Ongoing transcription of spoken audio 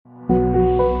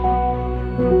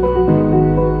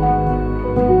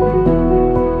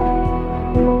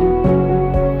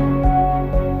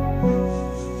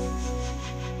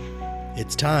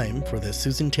time for the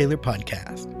Susan Taylor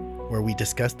Podcast, where we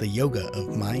discuss the yoga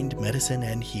of mind, medicine,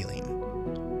 and healing.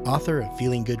 Author of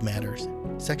Feeling Good Matters,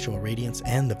 Sexual Radiance,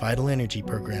 and the Vital Energy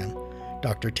Program,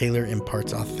 Dr. Taylor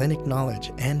imparts authentic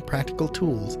knowledge and practical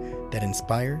tools that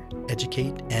inspire,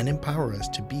 educate, and empower us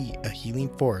to be a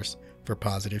healing force for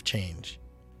positive change.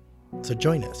 So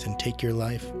join us and take your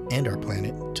life and our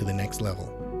planet to the next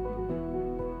level.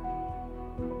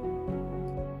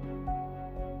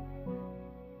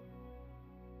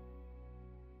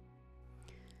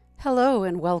 Hello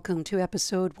and welcome to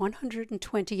episode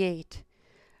 128.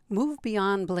 Move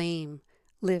Beyond Blame.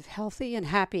 Live healthy and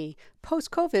happy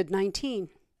post-COVID-19.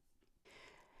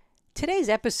 Today's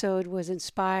episode was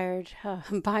inspired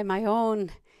by my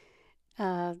own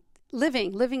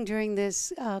living during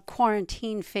this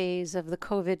quarantine phase of the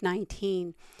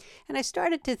COVID-19. And I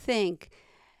started to think,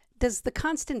 does the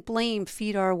constant blame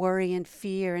feed our worry and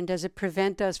fear? And does it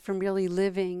prevent us from really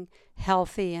living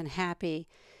healthy and happy?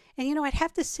 And I'd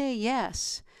have to say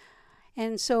yes.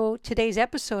 And so today's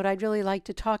episode, I'd really like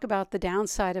to talk about the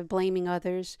downside of blaming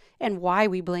others and why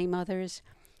we blame others,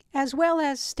 as well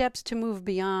as steps to move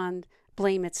beyond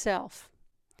blame itself.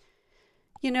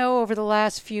 Over the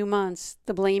last few months,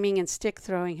 the blaming and stick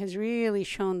throwing has really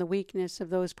shown the weakness of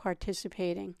those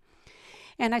participating.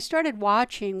 And I started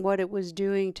watching what it was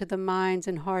doing to the minds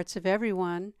and hearts of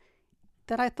everyone,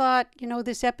 that I thought,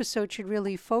 this episode should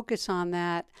really focus on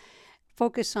that.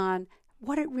 Focus on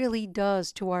what it really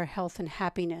does to our health and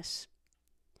happiness.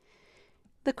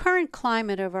 The current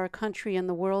climate of our country and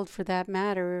the world, for that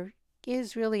matter,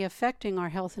 is really affecting our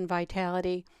health and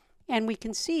vitality, and we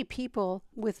can see people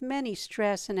with many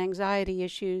stress and anxiety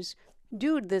issues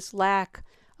due to this lack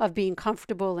of being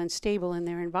comfortable and stable in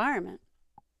their environment.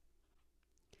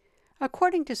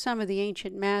 According to some of the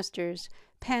ancient masters,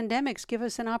 pandemics give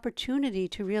us an opportunity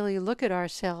to really look at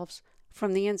ourselves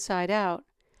from the inside out,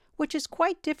 which is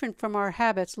quite different from our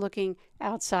habits looking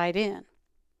outside in.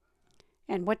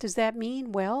 And what does that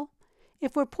mean? Well,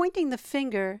 if we're pointing the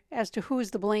finger as to who is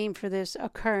the blame for this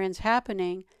occurrence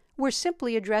happening, we're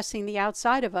simply addressing the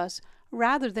outside of us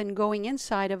rather than going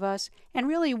inside of us and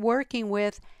really working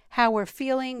with how we're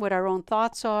feeling, what our own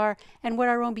thoughts are, and what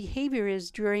our own behavior is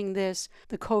during the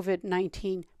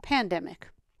COVID-19 pandemic.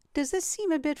 Does this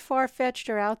seem a bit far-fetched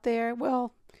or out there?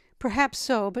 Well, perhaps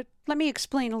so, but let me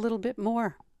explain a little bit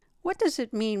more. What does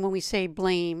it mean when we say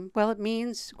blame? Well, it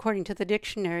means, according to the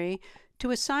dictionary, to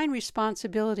assign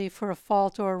responsibility for a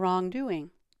fault or a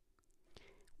wrongdoing.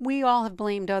 We all have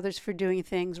blamed others for doing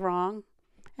things wrong.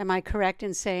 Am I correct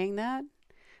in saying that?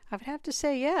 I would have to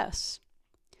say yes.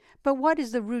 But what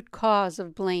is the root cause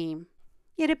of blame?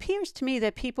 It appears to me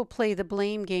that people play the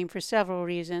blame game for several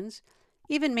reasons.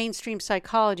 Even mainstream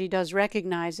psychology does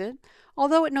recognize it.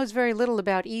 Although it knows very little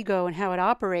about ego and how it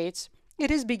operates, it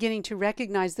is beginning to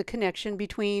recognize the connection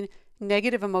between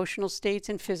negative emotional states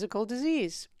and physical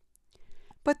disease.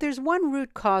 But there's one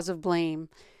root cause of blame,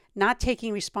 not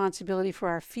taking responsibility for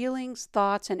our feelings,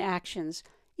 thoughts, and actions,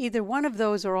 either one of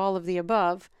those or all of the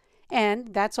above,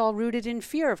 and that's all rooted in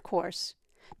fear, of course,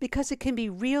 because it can be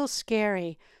real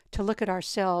scary to look at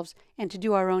ourselves and to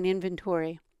do our own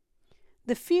inventory.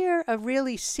 The fear of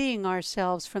really seeing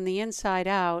ourselves from the inside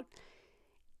out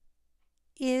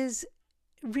is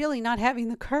really not having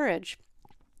the courage,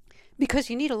 because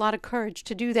you need a lot of courage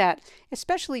to do that,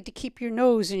 especially to keep your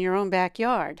nose in your own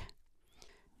backyard.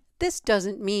 This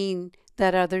doesn't mean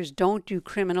that others don't do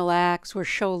criminal acts or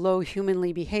show low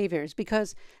humanly behaviors,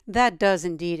 because that does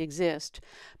indeed exist.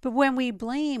 But when we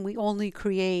blame, we only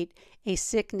create a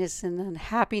sickness and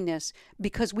unhappiness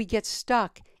because we get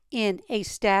stuck in a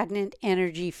stagnant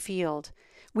energy field.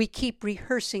 We keep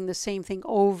rehearsing the same thing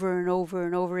over and over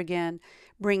and over again,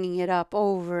 bringing it up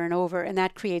over and over, and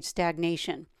that creates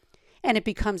stagnation. And it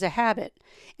becomes a habit,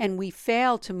 and we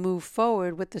fail to move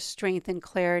forward with the strength and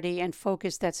clarity and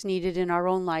focus that's needed in our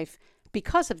own life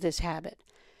because of this habit,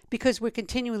 because we're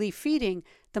continually feeding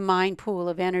the mind pool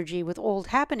of energy with old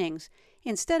happenings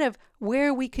instead of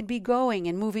where we could be going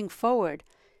and moving forward.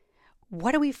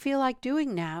 What do we feel like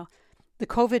doing now? The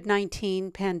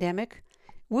COVID-19 pandemic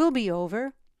will be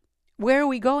over. Where are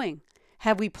we going?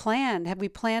 Have we planned? Have we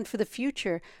planned for the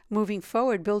future, moving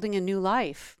forward, building a new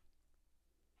life?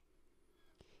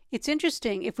 It's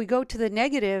interesting, if we go to the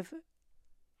negative,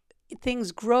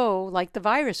 things grow like the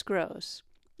virus grows.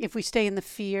 If we stay in the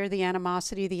fear, the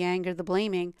animosity, the anger, the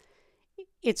blaming,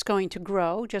 it's going to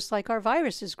grow just like our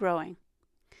virus is growing.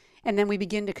 And then we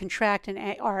begin to contract, and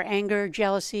our anger,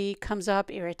 jealousy comes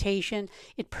up, irritation.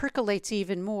 It percolates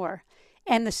even more.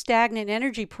 And the stagnant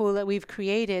energy pool that we've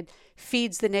created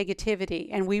feeds the negativity,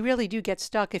 and we really do get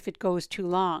stuck if it goes too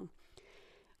long.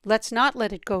 Let's not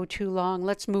let it go too long.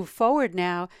 Let's move forward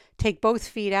now, take both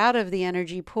feet out of the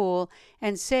energy pool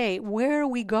and say, where are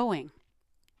we going?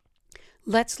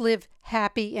 Let's live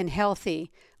happy and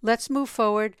healthy. Let's move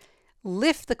forward,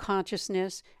 lift the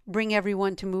consciousness, bring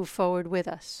everyone to move forward with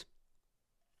us.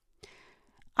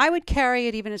 I would carry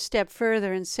it even a step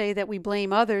further and say that we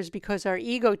blame others because our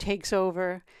ego takes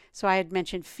over. So I had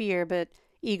mentioned fear, but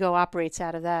ego operates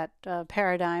out of that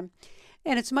paradigm.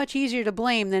 And it's much easier to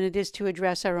blame than it is to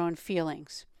address our own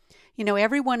feelings. You know,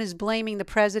 everyone is blaming the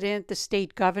president, the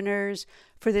state governors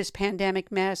for this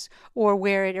pandemic mess, or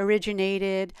where it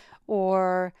originated,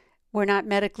 or we're not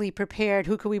medically prepared.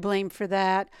 Who could we blame for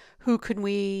that? Who could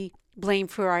we blame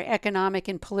for our economic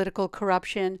and political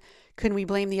corruption? Could we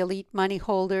blame the elite money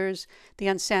holders, the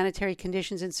unsanitary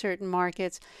conditions in certain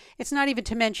markets? It's not even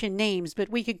to mention names, but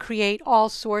we could create all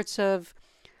sorts of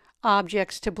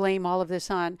objects to blame all of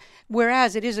this on,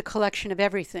 whereas it is a collection of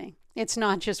everything. It's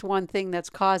not just one thing that's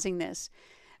causing this.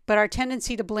 But our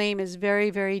tendency to blame is very,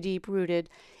 very deep-rooted,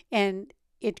 and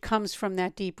it comes from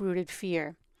that deep-rooted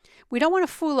fear. We don't want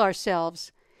to fool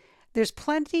ourselves. There's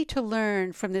plenty to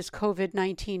learn from this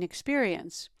COVID-19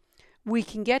 experience. We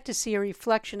can get to see a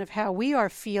reflection of how we are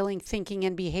feeling, thinking,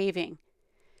 and behaving.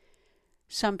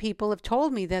 Some people have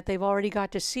told me that they've already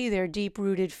got to see their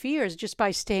deep-rooted fears just by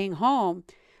staying home.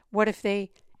 What if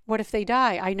they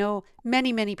die? I know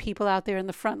many, many people out there in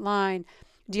the front line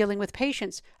dealing with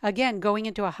patients. Again, going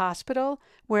into a hospital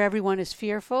where everyone is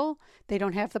fearful. They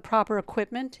don't have the proper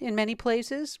equipment in many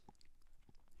places.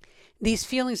 These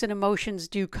feelings and emotions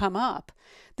do come up.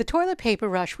 The toilet paper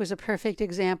rush was a perfect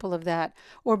example of that.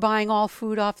 Or buying all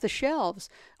food off the shelves.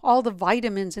 All the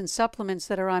vitamins and supplements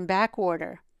that are on back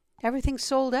order. Everything's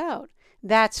sold out.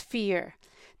 That's fear.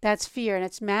 That's fear, and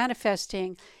it's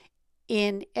manifesting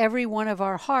in every one of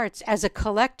our hearts as a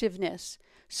collectiveness.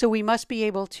 So we must be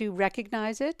able to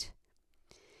recognize it,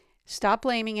 stop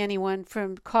blaming anyone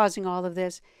for causing all of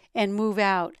this, and move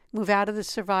out of the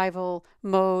survival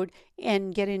mode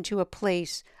and get into a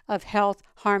place of health,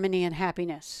 harmony, and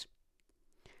happiness.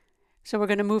 So we're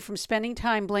going to move from spending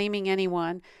time blaming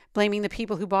anyone, blaming the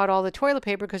people who bought all the toilet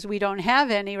paper because we don't have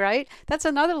any, right? That's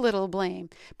another little blame.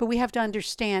 But we have to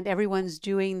understand everyone's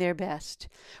doing their best.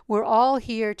 We're all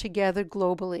here together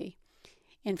globally.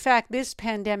 In fact, this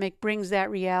pandemic brings that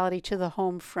reality to the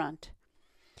home front.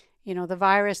 You know, the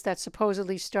virus that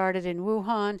supposedly started in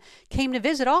Wuhan came to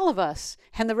visit all of us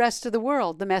and the rest of the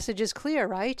world. The message is clear,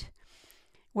 right?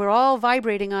 We're all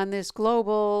vibrating on this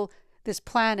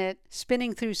planet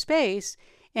spinning through space,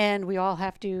 and we all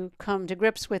have to come to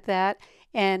grips with that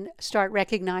and start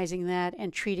recognizing that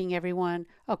and treating everyone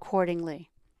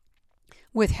accordingly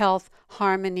with health,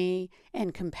 harmony,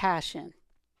 and compassion.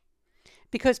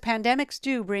 Because pandemics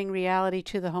do bring reality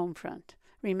to the home front.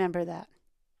 Remember that.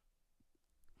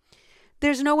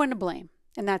 There's no one to blame,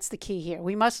 and that's the key here.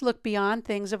 We must look beyond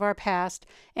things of our past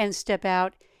and step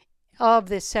out of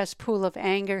this cesspool of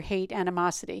anger, hate,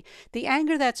 animosity. The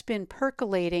anger that's been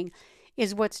percolating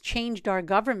is what's changed our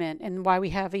government and why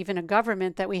we have even a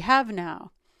government that we have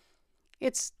now.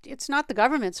 It's not the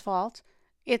government's fault.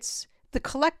 It's the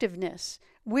collectiveness.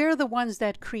 We're the ones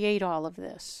that create all of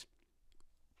this,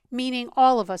 meaning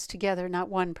all of us together, not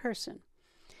one person.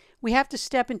 We have to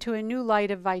step into a new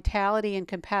light of vitality and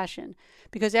compassion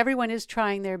because everyone is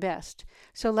trying their best.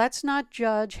 So let's not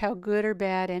judge how good or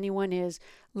bad anyone is.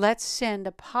 Let's send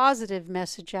a positive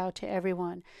message out to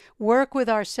everyone. Work with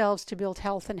ourselves to build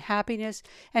health and happiness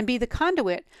and be the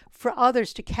conduit for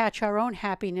others to catch our own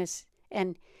happiness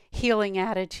and healing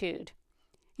attitude.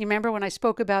 You remember when I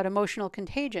spoke about emotional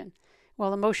contagion?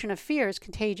 Well, emotion of fear is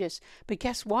contagious. But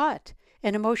guess what?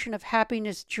 An emotion of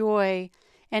happiness, joy,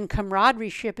 and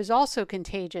camaraderie-ship is also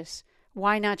contagious.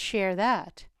 Why not share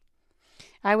that?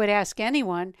 I would ask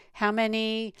anyone how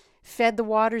many fed the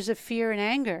waters of fear and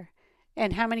anger,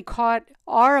 and how many caught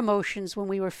our emotions when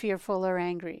we were fearful or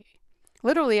angry.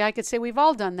 Literally, I could say we've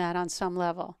all done that on some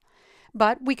level.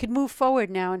 But we could move forward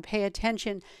now and pay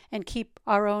attention and keep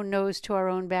our own nose to our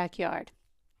own backyard.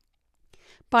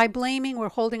 By blaming, we're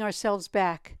holding ourselves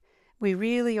back. We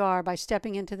really are, by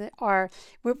stepping into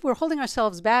we're holding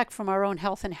ourselves back from our own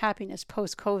health and happiness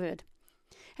post-COVID.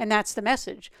 And that's the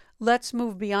message. Let's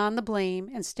move beyond the blame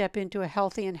and step into a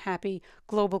healthy and happy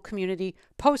global community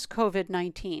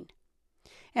post-COVID-19.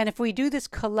 And if we do this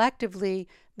collectively,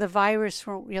 the virus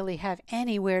won't really have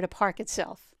anywhere to park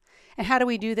itself. And how do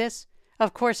we do this?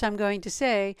 Of course, I'm going to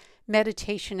say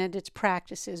meditation and its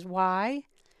practices. Why?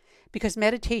 Because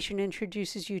meditation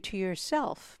introduces you to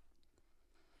yourself.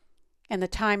 And the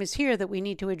time is here that we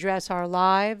need to address our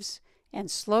lives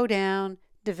and slow down,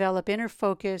 develop inner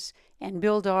focus, and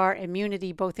build our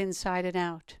immunity both inside and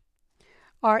out.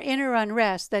 Our inner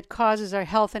unrest that causes our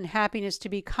health and happiness to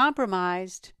be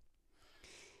compromised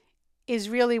is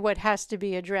really what has to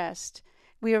be addressed.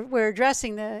 We're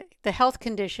addressing the health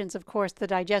conditions, of course, the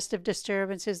digestive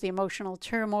disturbances, the emotional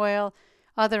turmoil,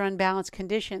 other unbalanced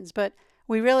conditions, but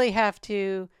we really have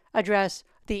to address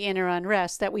the inner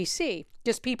unrest that we see.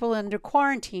 Just people under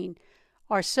quarantine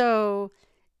are so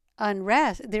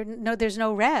unrest. There's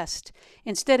no rest.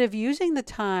 Instead of using the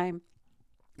time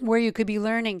where you could be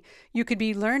learning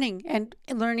and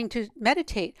learning to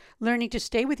meditate, learning to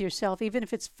stay with yourself, even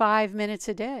if it's 5 minutes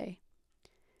a day.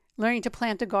 Learning to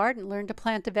plant a garden, learn to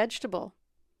plant a vegetable,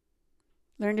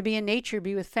 learn to be in nature,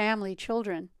 be with family,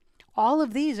 children. All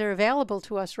of these are available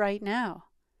to us right now.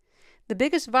 The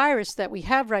biggest virus that we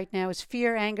have right now is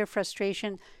fear, anger,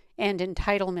 frustration, and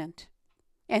entitlement.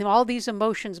 And all these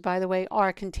emotions, by the way,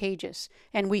 are contagious,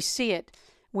 and we see it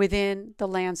within the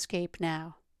landscape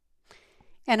now.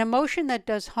 An emotion that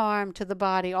does harm to the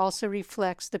body also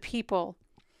reflects the people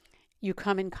you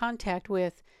come in contact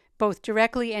with, both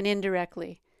directly and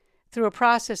indirectly, through a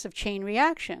process of chain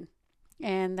reaction.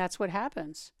 And that's what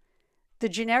happens. The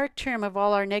generic term of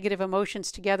all our negative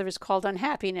emotions together is called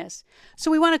unhappiness.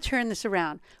 So we want to turn this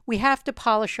around. We have to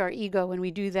polish our ego, and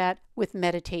we do that with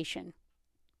meditation,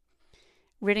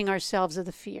 ridding ourselves of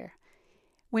the fear.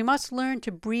 We must learn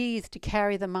to breathe to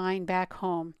carry the mind back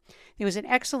home. There was an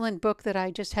excellent book that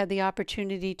I just had the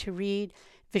opportunity to read,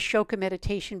 Vishoka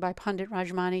Meditation by Pandit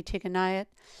Rajmani Tiganayat,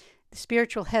 the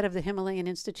spiritual head of the Himalayan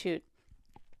Institute.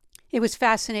 It was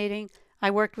fascinating. I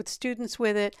worked with students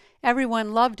with it.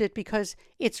 Everyone loved it because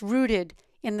it's rooted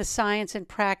in the science and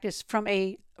practice from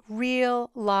a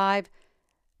real live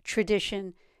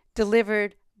tradition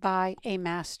delivered by a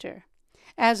master,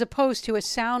 as opposed to a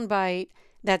soundbite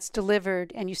that's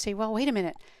delivered and you say, well, wait a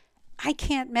minute, I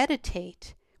can't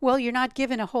meditate. Well, you're not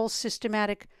given a whole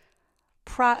systematic,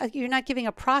 you're not giving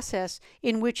a process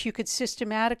in which you could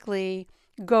systematically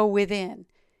go within.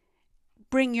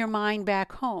 Bring your mind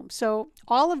back home. So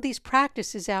all of these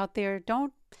practices out there,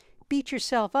 don't beat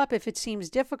yourself up if it seems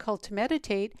difficult to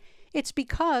meditate. It's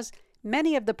because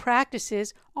many of the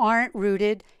practices aren't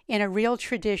rooted in a real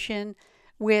tradition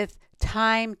with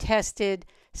time-tested,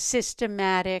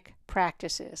 systematic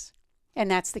practices.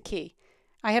 And that's the key.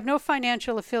 I have no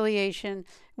financial affiliation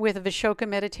with Vishoka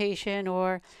meditation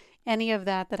or any of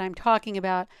that I'm talking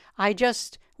about.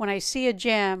 When I see a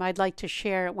gem, I'd like to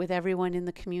share it with everyone in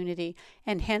the community,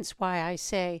 and hence why I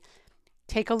say,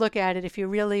 take a look at it if you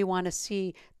really want to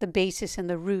see the basis and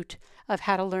the root of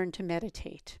how to learn to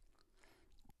meditate.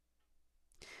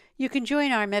 You can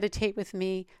join our Meditate with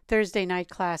Me Thursday night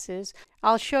classes.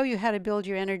 I'll show you how to build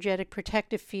your energetic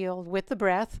protective field with the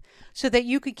breath so that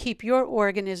you could keep your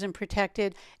organism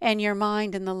protected and your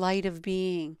mind in the light of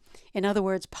being. In other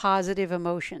words, positive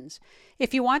emotions.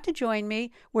 If you want to join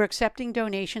me, we're accepting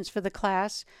donations for the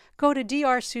class. Go to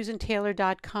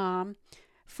drsusantaylor.com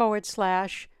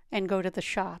 / and go to the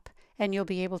shop, and you'll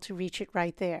be able to reach it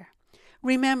right there.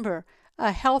 Remember,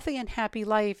 a healthy and happy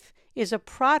life is a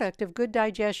product of good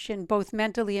digestion, both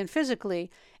mentally and physically,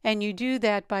 and you do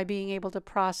that by being able to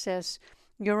process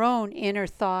your own inner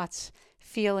thoughts,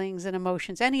 feelings, and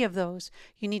emotions. Any of those,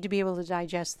 you need to be able to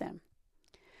digest them.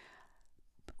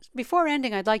 Before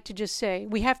ending, I'd like to just say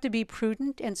we have to be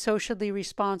prudent and socially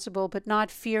responsible, but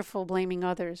not fearful, blaming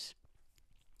others.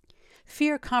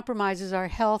 Fear compromises our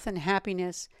health and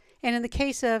happiness, and in the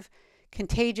case of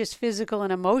contagious physical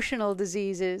and emotional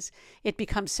diseases, it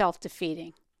becomes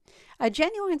self-defeating. A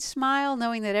genuine smile,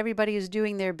 knowing that everybody is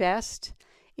doing their best,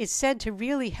 is said to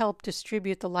really help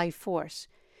distribute the life force.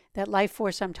 That life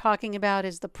force I'm talking about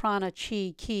is the prana,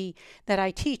 chi, ki that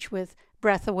I teach with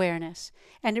breath awareness.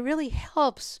 And it really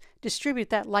helps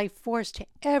distribute that life force to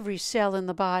every cell in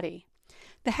the body.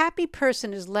 The happy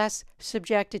person is less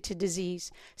subjected to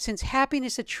disease, since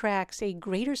happiness attracts a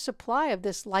greater supply of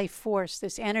this life force,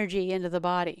 this energy into the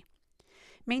body.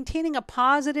 Maintaining a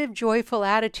positive, joyful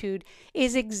attitude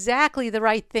is exactly the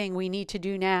right thing we need to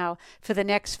do now for the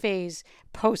next phase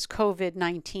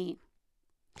post-COVID-19.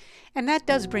 And that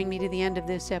does bring me to the end of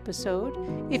this episode.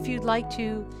 If you'd like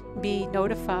to be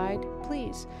notified,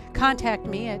 please contact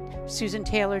me at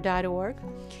susantaylor.org.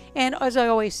 And as I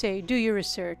always say, do your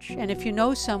research. And if you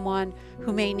know someone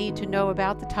who may need to know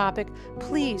about the topic,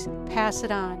 please pass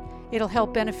it on. It'll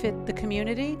help benefit the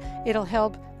community. It'll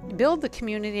help build the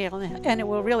community, and it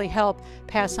will really help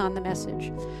pass on the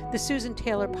message. The Susan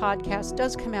Taylor podcast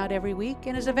does come out every week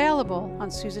and is available on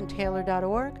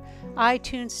susantaylor.org,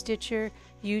 iTunes, Stitcher,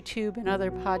 YouTube, and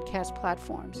other podcast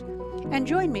platforms. And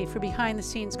join me for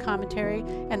behind-the-scenes commentary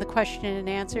and the question and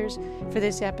answers for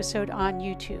this episode on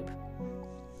YouTube.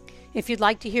 If you'd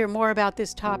like to hear more about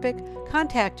this topic,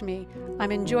 contact me.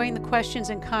 I'm enjoying the questions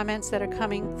and comments that are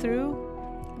coming through.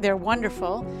 They're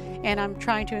wonderful, and I'm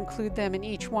trying to include them in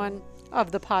each one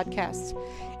of the podcasts.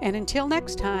 And until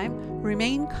next time,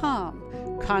 remain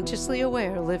calm, consciously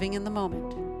aware, living in the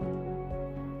moment.